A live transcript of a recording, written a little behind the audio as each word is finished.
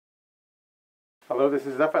Hello, this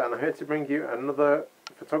is Zephyr and I'm here to bring you another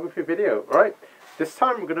photography video. Right, this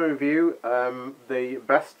time we're going to review the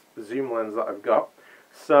best zoom lens that I've got.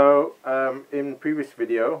 So in previous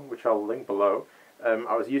video, which I'll link below,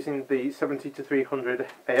 I was using the 70-300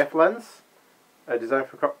 AF lens designed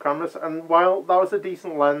for crop cameras, and while that was a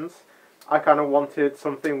decent lens, I kind of wanted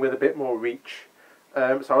something with a bit more reach.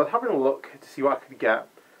 So I was having a look to see what I could get,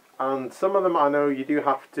 and some of them I know you do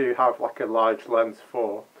have to have like a large lens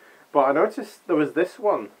for. But I noticed there was this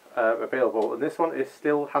one available, and this one is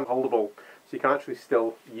still hand-holdable, so you can actually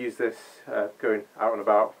still use this going out and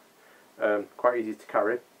about. Quite easy to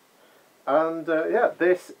carry. And yeah,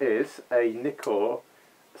 this is a Nikkor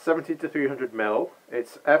 70-300mm.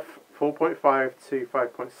 It's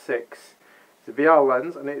F4.5-5.6. It's a VR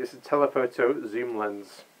lens, and it is a telephoto zoom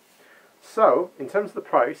lens. So, in terms of the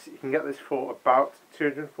price, you can get this for about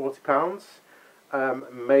 £240.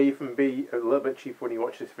 May even be a little bit cheaper when you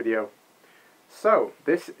watch this video. So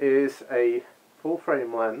this is a full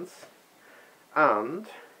frame lens, and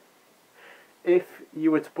if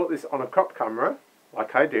you were to put this on a crop camera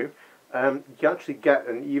like I do, you can actually get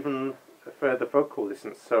an even further focal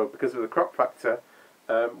distance. So because of the crop factor,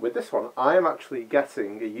 with this one I am actually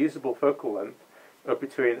getting a usable focal length of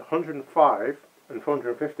between 105 and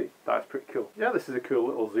 450. That's pretty cool. Yeah, this is a cool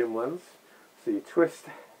little zoom lens. So you twist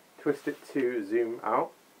it to zoom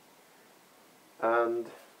out and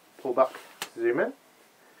pull back to zoom in.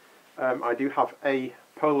 I do have a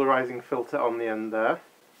polarizing filter on the end there.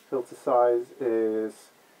 Filter size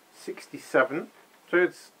is 67, so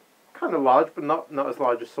it's kind of large, but not as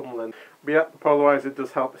large as some lenses. But yeah, the polarizer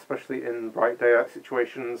does help, especially in bright daylight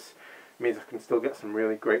situations. It means I can still get some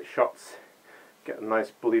really great shots, get a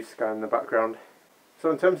nice blue sky in the background.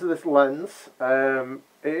 So in terms of this lens, it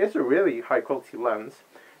is a really high quality lens.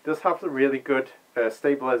 It does have the really good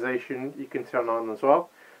stabilization you can turn on as well.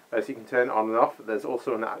 So you can turn it on and off. There's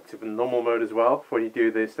also an active and normal mode as well for when you do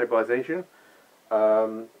the stabilization.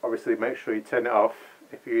 Obviously make sure you turn it off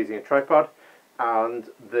if you're using a tripod, and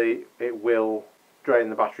it will drain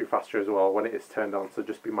the battery faster as well when it is turned on, so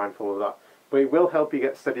just be mindful of that. But it will help you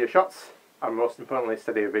get steadier shots, and most importantly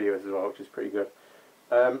steadier videos as well, which is pretty good.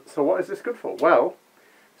 So what is this good for? Well,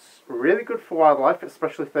 it's really good for wildlife,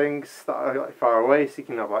 especially things that are like far away, so you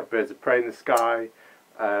can have like birds of prey in the sky,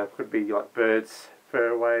 could be like birds far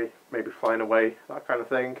away, maybe flying away, that kind of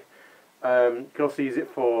thing. You can also use it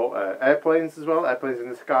for airplanes as well, airplanes in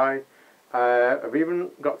the sky. I've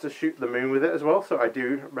even got to shoot the moon with it as well, so I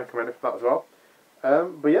do recommend it for that as well.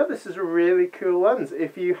 But yeah, this is a really cool lens.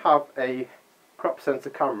 If you have a crop sensor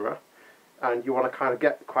camera and you want to kind of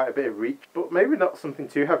get quite a bit of reach, but maybe not something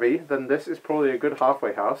too heavy, then this is probably a good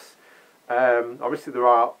halfway house. Obviously there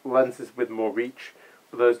are lenses with more reach,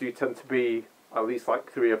 but those do tend to be at least like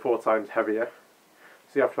 3 or 4 times heavier.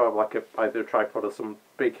 So you have to have like either a tripod or some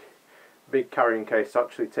big carrying case to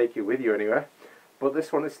actually take it with you anywhere. But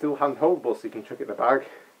this one is still hand holdable, so you can chuck it in a bag,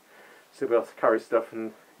 so you'll be able to carry stuff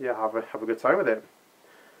and yeah, have a good time with it.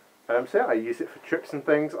 So yeah, I use it for trips and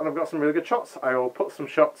things, and I've got some really good shots. I will put some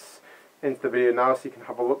shots into the video now so you can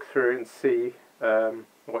have a look through and see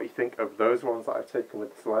what you think of those ones that I've taken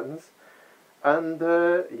with this lens. And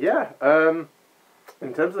yeah,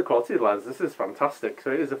 in terms of the quality of the lens, this is fantastic.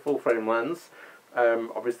 So it is a full frame lens.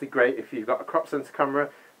 Obviously great if you've got a crop sensor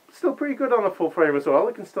camera. Still pretty good on a full frame as well.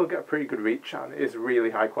 It can still get a pretty good reach, and it is a really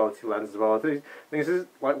high quality lens as well. I think this is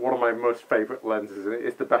like one of my most favourite lenses, and it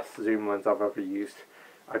is the best zoom lens I've ever used.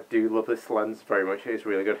 I do love this lens very much. It is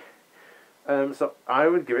really good. So I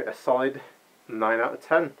would give it a solid 9 out of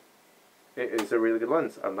 10. It is a really good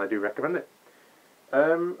lens, and I do recommend it.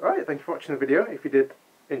 Right, thank you for watching the video. If you did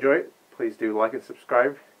enjoy it, please do like and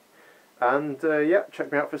subscribe. And yeah,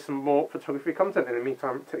 check me out for some more photography content. In the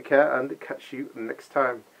meantime, take care and catch you next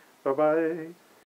time. Bye bye.